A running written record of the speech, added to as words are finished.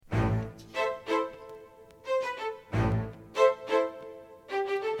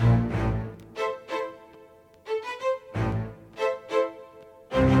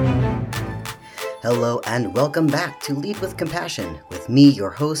Hello and welcome back to Lead with Compassion with me, your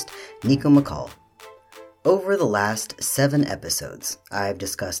host, Nico McCall. Over the last 7 episodes, I've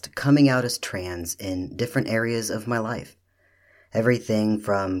discussed coming out as trans in different areas of my life. Everything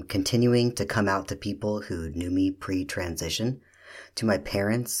from continuing to come out to people who knew me pre-transition, to my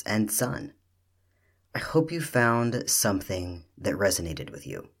parents and son. I hope you found something that resonated with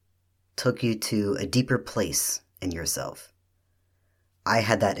you, took you to a deeper place in yourself. I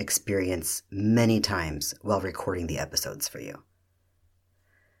had that experience many times while recording the episodes for you.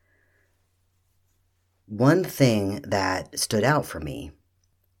 One thing that stood out for me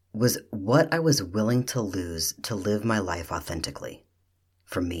was what I was willing to lose to live my life authentically,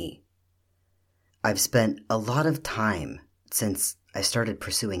 for me. I've spent a lot of time since I started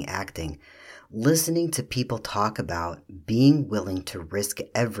pursuing acting, listening to people talk about being willing to risk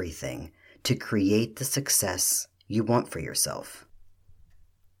everything to create the success you want for yourself.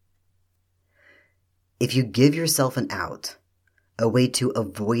 If you give yourself an out, a way to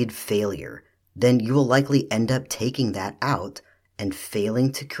avoid failure, then you will likely end up taking that out and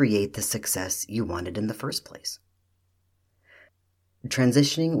failing to create the success you wanted in the first place.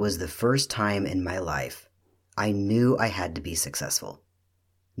 Transitioning was the first time in my life I knew I had to be successful.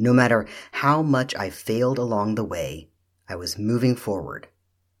 No matter how much I failed along the way, I was moving forward.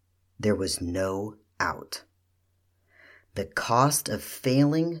 There was no out. The cost of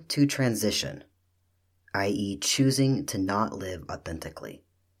failing to transition, i.e. choosing to not live authentically,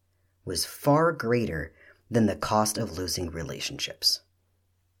 was far greater than the cost of losing relationships.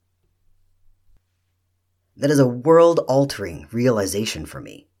 That is a world-altering realization for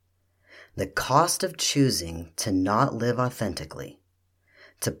me. The cost of choosing to not live authentically,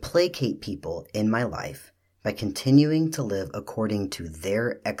 to placate people in my life by continuing to live according to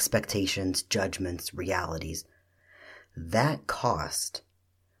their expectations, judgments, realities, that cost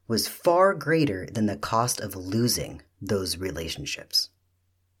was far greater than the cost of losing those relationships.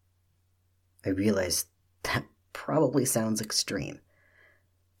 I realize that probably sounds extreme.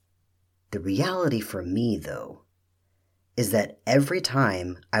 The reality for me, though, is that every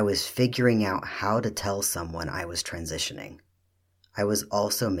time I was figuring out how to tell someone I was transitioning, I was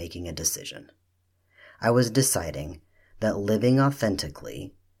also making a decision. I was deciding that living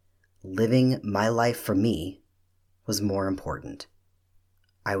authentically, living my life for me, was more important.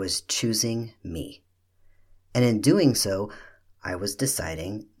 I was choosing me. And in doing so, I was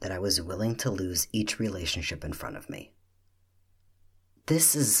deciding that I was willing to lose each relationship in front of me.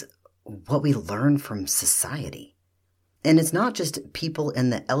 This is what we learn from society. And it's not just people in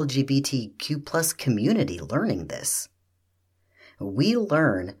the LGBTQ plus community learning this. We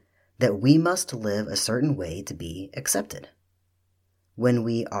learn that we must live a certain way to be accepted. When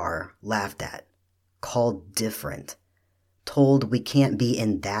we are laughed at, called different, told we can't be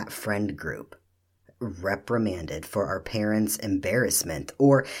in that friend group, reprimanded for our parents' embarrassment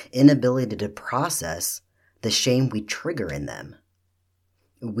or inability to process the shame we trigger in them.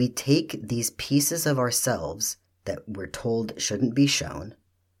 We take these pieces of ourselves that we're told shouldn't be shown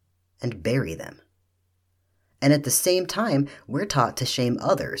and bury them. And at the same time, we're taught to shame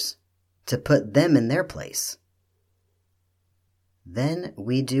others, to put them in their place. Then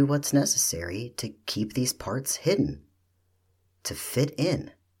we do what's necessary to keep these parts hidden, to fit in.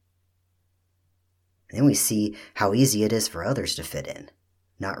 Then we see how easy it is for others to fit in,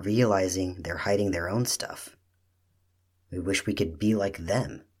 not realizing they're hiding their own stuff. We wish we could be like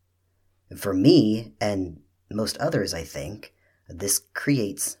them. For me, and most others, I think, this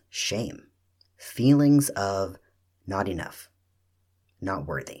creates shame. Feelings of not enough, not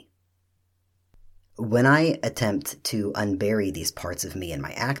worthy. When I attempt to unbury these parts of me in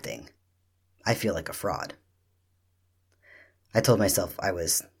my acting, I feel like a fraud. I told myself I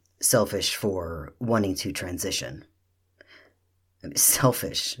was selfish for wanting to transition.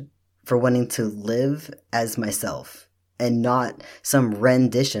 Selfish for wanting to live as myself and not some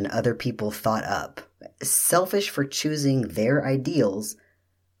rendition other people thought up. Selfish for choosing their ideals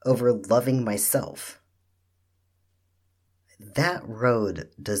over loving myself. That road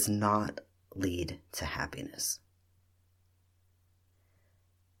does not lead to happiness.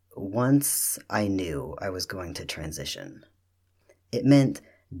 Once I knew I was going to transition, it meant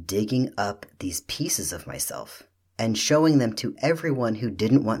digging up these pieces of myself and showing them to everyone who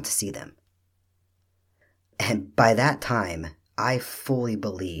didn't want to see them. And by that time, I fully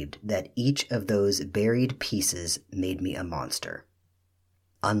believed that each of those buried pieces made me a monster.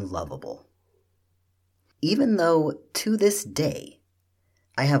 Unlovable. Even though, to this day,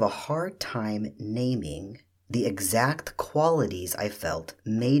 I have a hard time naming the exact qualities I felt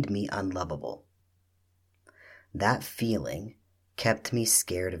made me unlovable. That feeling kept me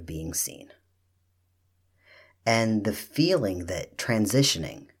scared of being seen. And the feeling that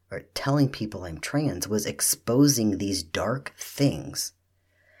transitioning or telling people I'm trans was exposing these dark things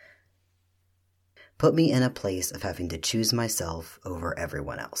put me in a place of having to choose myself over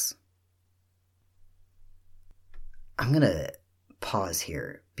everyone else. I'm going to pause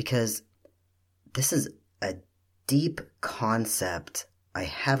here because this is a deep concept I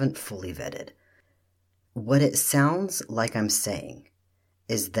haven't fully vetted. What it sounds like I'm saying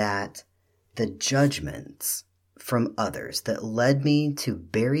is that the judgments from others that led me to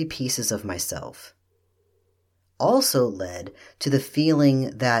bury pieces of myself also led to the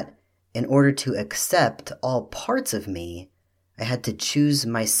feeling that in order to accept all parts of me, I had to choose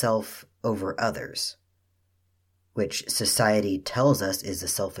myself over others, which society tells us is a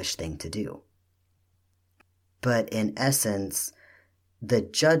selfish thing to do. But in essence, the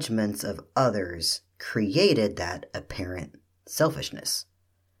judgments of others created that apparent selfishness,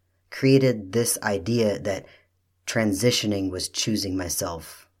 created this idea that transitioning was choosing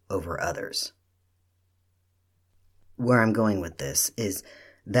myself over others. Where I'm going with this is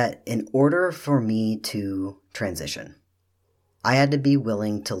that in order for me to transition, I had to be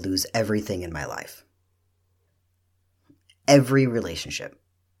willing to lose everything in my life. Every relationship.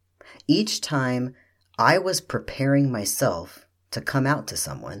 Each time I was preparing myself to come out to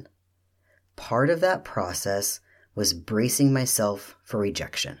someone, part of that process was bracing myself for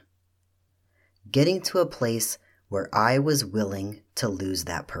rejection. Getting to a place where I was willing to lose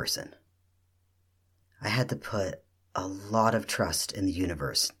that person. I had to put a lot of trust in the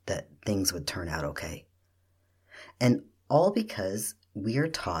universe that things would turn out okay. And all because we are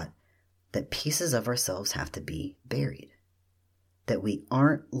taught that pieces of ourselves have to be buried, that we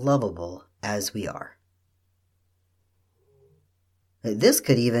aren't lovable as we are. This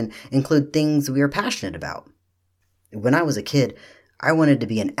could even include things we are passionate about. When I was a kid, I wanted to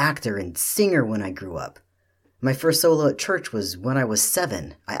be an actor and singer when I grew up. My first solo at church was when I was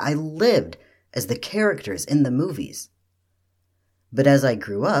 7. I lived as the characters in the movies. But as I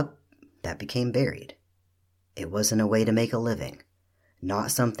grew up, that became buried. It wasn't a way to make a living,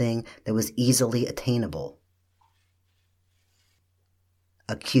 not something that was easily attainable.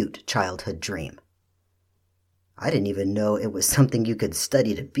 A cute childhood dream. I didn't even know it was something you could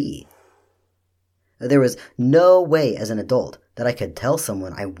study to be. There was no way as an adult that I could tell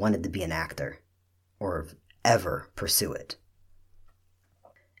someone I wanted to be an actor, or ever pursue it.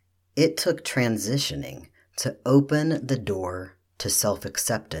 It took transitioning to open the door to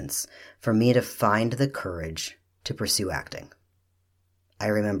self-acceptance for me to find the courage to pursue acting. I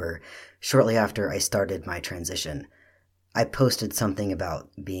remember shortly after I started my transition, I posted something about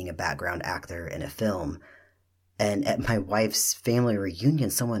being a background actor in a film, and at my wife's family reunion,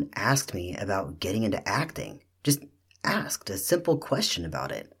 someone asked me about getting into acting. Just asked a simple question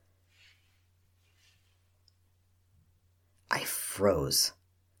about it. I froze.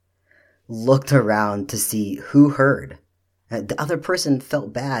 Looked around to see who heard. The other person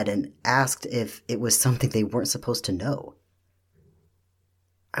felt bad and asked if it was something they weren't supposed to know.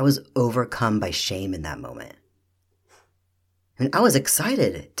 I was overcome by shame in that moment. And I was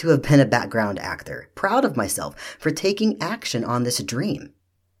excited to have been a background actor, proud of myself for taking action on this dream.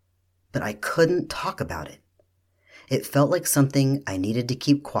 But I couldn't talk about it. It felt like something I needed to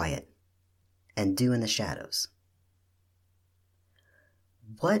keep quiet and do in the shadows.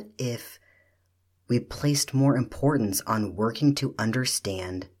 What if we placed more importance on working to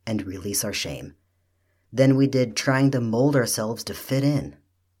understand and release our shame than we did trying to mold ourselves to fit in?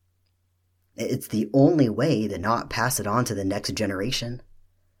 It's the only way to not pass it on to the next generation.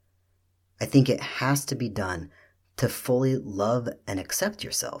 I think it has to be done to fully love and accept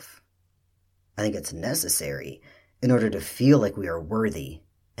yourself. I think it's necessary in order to feel like we are worthy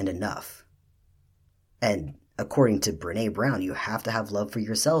and enough. And according to Brené Brown, you have to have love for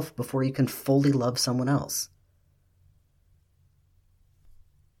yourself before you can fully love someone else.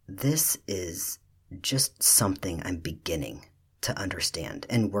 This is just something I'm beginning to understand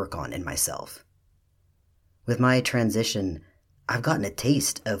and work on in myself. With my transition, I've gotten a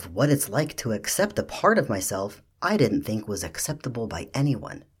taste of what it's like to accept a part of myself I didn't think was acceptable by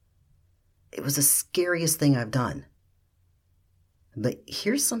anyone. It was the scariest thing I've done. But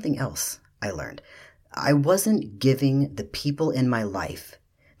here's something else I learned. I wasn't giving the people in my life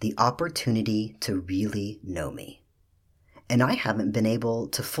the opportunity to really know me. And I haven't been able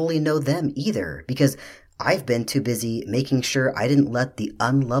to fully know them either because I've been too busy making sure I didn't let the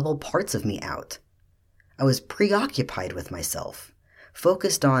unlevel parts of me out. I was preoccupied with myself,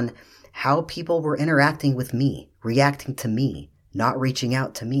 focused on how people were interacting with me, reacting to me, not reaching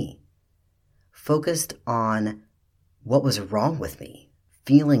out to me. Focused on what was wrong with me,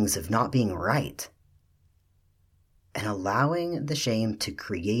 feelings of not being right. and allowing the shame to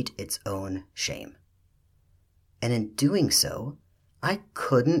create its own shame. And in doing so, I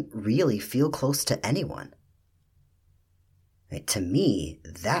couldn't really feel close to anyone. To me,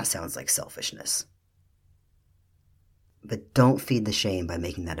 that sounds like selfishness. But don't feed the shame by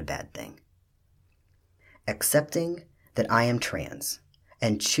making that a bad thing. Accepting that I am trans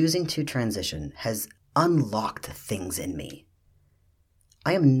and choosing to transition has unlocked things in me.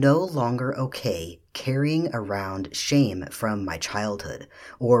 I am no longer okay carrying around shame from my childhood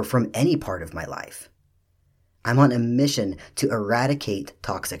or from any part of my life. I'm on a mission to eradicate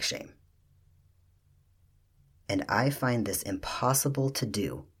toxic shame. And I find this impossible to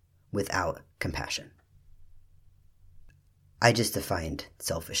do without compassion. I just defined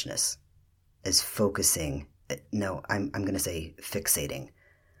selfishness as fixating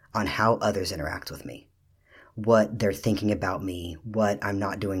on how others interact with me, what they're thinking about me, what I'm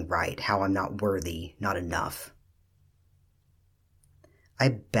not doing right, how I'm not worthy, not enough. I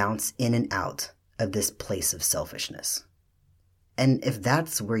bounce in and out of this place of selfishness. And if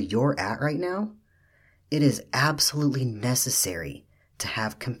that's where you're at right now, it is absolutely necessary to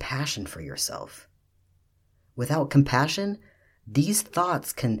have compassion for yourself. Without compassion, these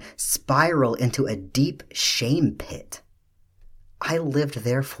thoughts can spiral into a deep shame pit. I lived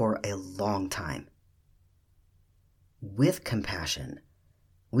there for a long time. With compassion,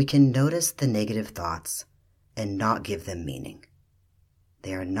 we can notice the negative thoughts and not give them meaning.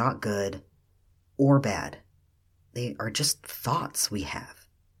 They are not good or bad. They are just thoughts we have.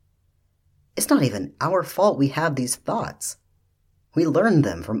 It's not even our fault we have these thoughts. We learn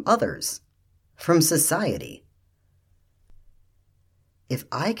them from others, from society. If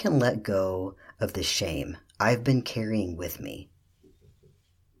I can let go of the shame I've been carrying with me,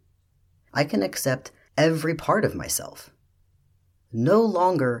 I can accept every part of myself. No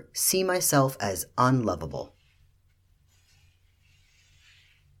longer see myself as unlovable.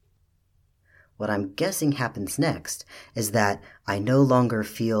 What I'm guessing happens next is that I no longer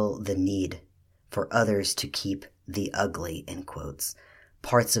feel the need for others to keep the ugly, in quotes,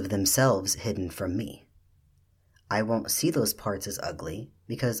 parts of themselves hidden from me. I won't see those parts as ugly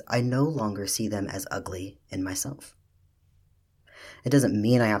because I no longer see them as ugly in myself. It doesn't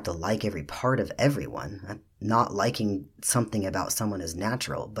mean I have to like every part of everyone. Not liking something about someone is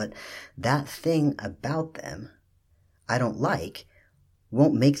natural, but that thing about them I don't like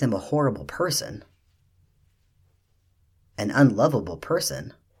won't make them a horrible person, an unlovable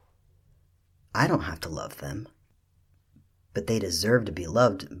person. I don't have to love them, but they deserve to be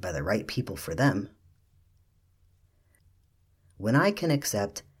loved by the right people for them. When I can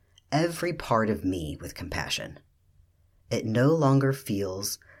accept every part of me with compassion, it no longer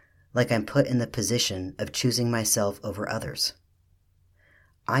feels like I'm put in the position of choosing myself over others.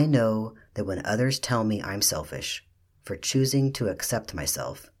 I know that when others tell me I'm selfish for choosing to accept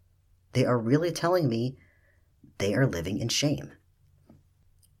myself, they are really telling me they are living in shame.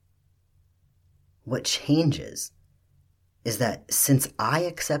 What changes is that since I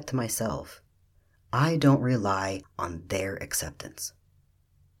accept myself, I don't rely on their acceptance.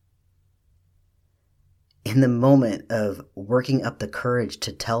 In the moment of working up the courage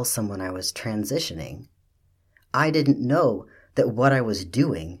to tell someone I was transitioning, I didn't know that what I was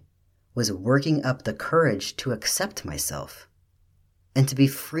doing was working up the courage to accept myself and to be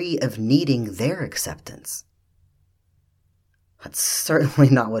free of needing their acceptance. That's certainly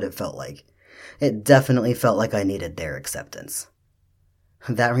not what it felt like. It definitely felt like I needed their acceptance.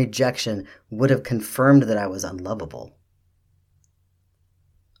 That rejection would have confirmed that I was unlovable.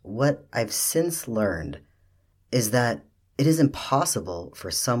 What I've since learned is that it is impossible for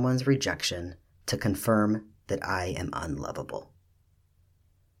someone's rejection to confirm that I am unlovable.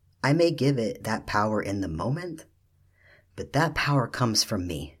 I may give it that power in the moment, but that power comes from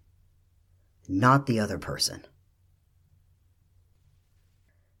me, not the other person.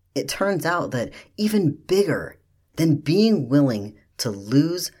 It turns out that even bigger than being willing to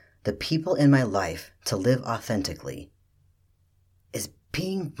lose the people in my life to live authentically is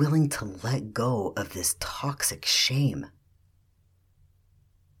being willing to let go of this toxic shame.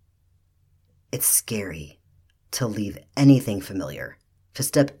 It's scary to leave anything familiar, to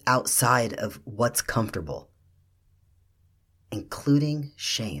step outside of what's comfortable, including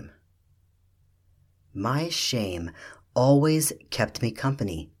shame. My shame always kept me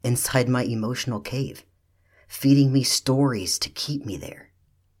company inside my emotional cave, feeding me stories to keep me there.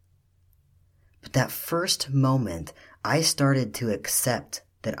 But that first moment I started to accept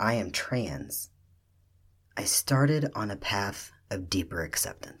that I am trans, I started on a path of deeper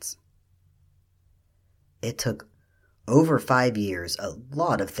acceptance. It took over 5 years, a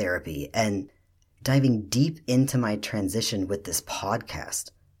lot of therapy, and diving deep into my transition with this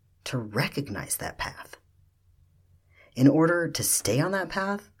podcast to recognize that path. In order to stay on that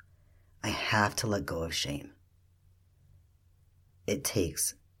path, I have to let go of shame. It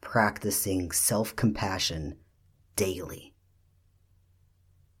takes practicing self-compassion daily.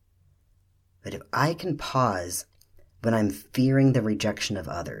 But if I can pause when I'm fearing the rejection of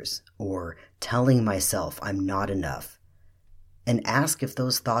others or telling myself I'm not enough, and ask if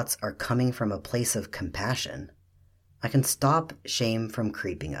those thoughts are coming from a place of compassion, I can stop shame from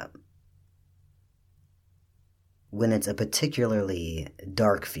creeping up. When it's a particularly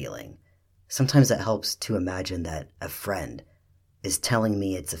dark feeling, sometimes it helps to imagine that a friend is telling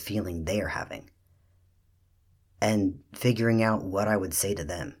me it's a feeling they are having, and figuring out what I would say to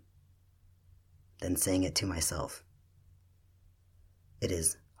them, then saying it to myself. It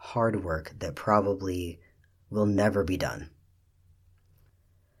is hard work that probably will never be done.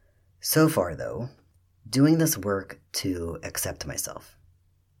 So far, though, doing this work to accept myself,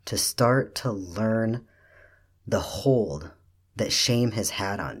 to start to learn the hold that shame has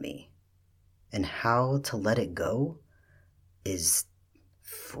had on me and how to let it go is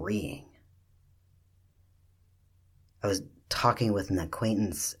freeing. I was talking with an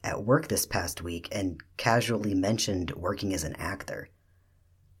acquaintance at work this past week and casually mentioned working as an actor.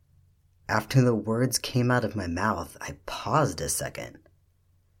 After the words came out of my mouth, I paused a second,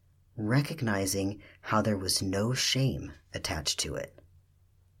 recognizing how there was no shame attached to it.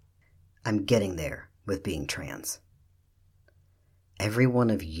 I'm getting there with being trans. Every one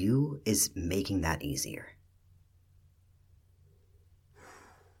of you is making that easier.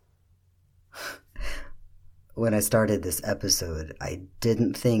 When I started this episode, I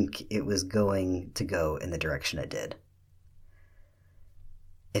didn't think it was going to go in the direction it did.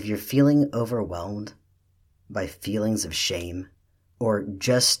 If you're feeling overwhelmed by feelings of shame, or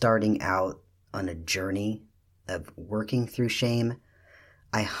just starting out on a journey of working through shame,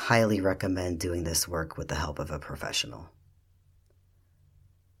 I highly recommend doing this work with the help of a professional.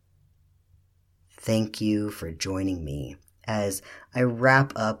 Thank you for joining me as I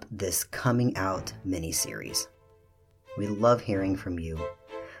wrap up this coming out mini-series. We love hearing from you.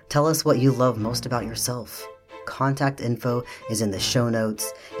 Tell us what you love most about yourself. Contact info is in the show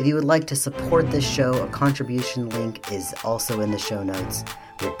notes. If you would like to support this show, a contribution link is also in the show notes.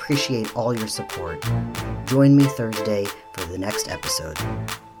 We appreciate all your support. Join me Thursday for the next episode.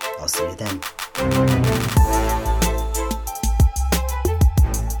 I'll see you then.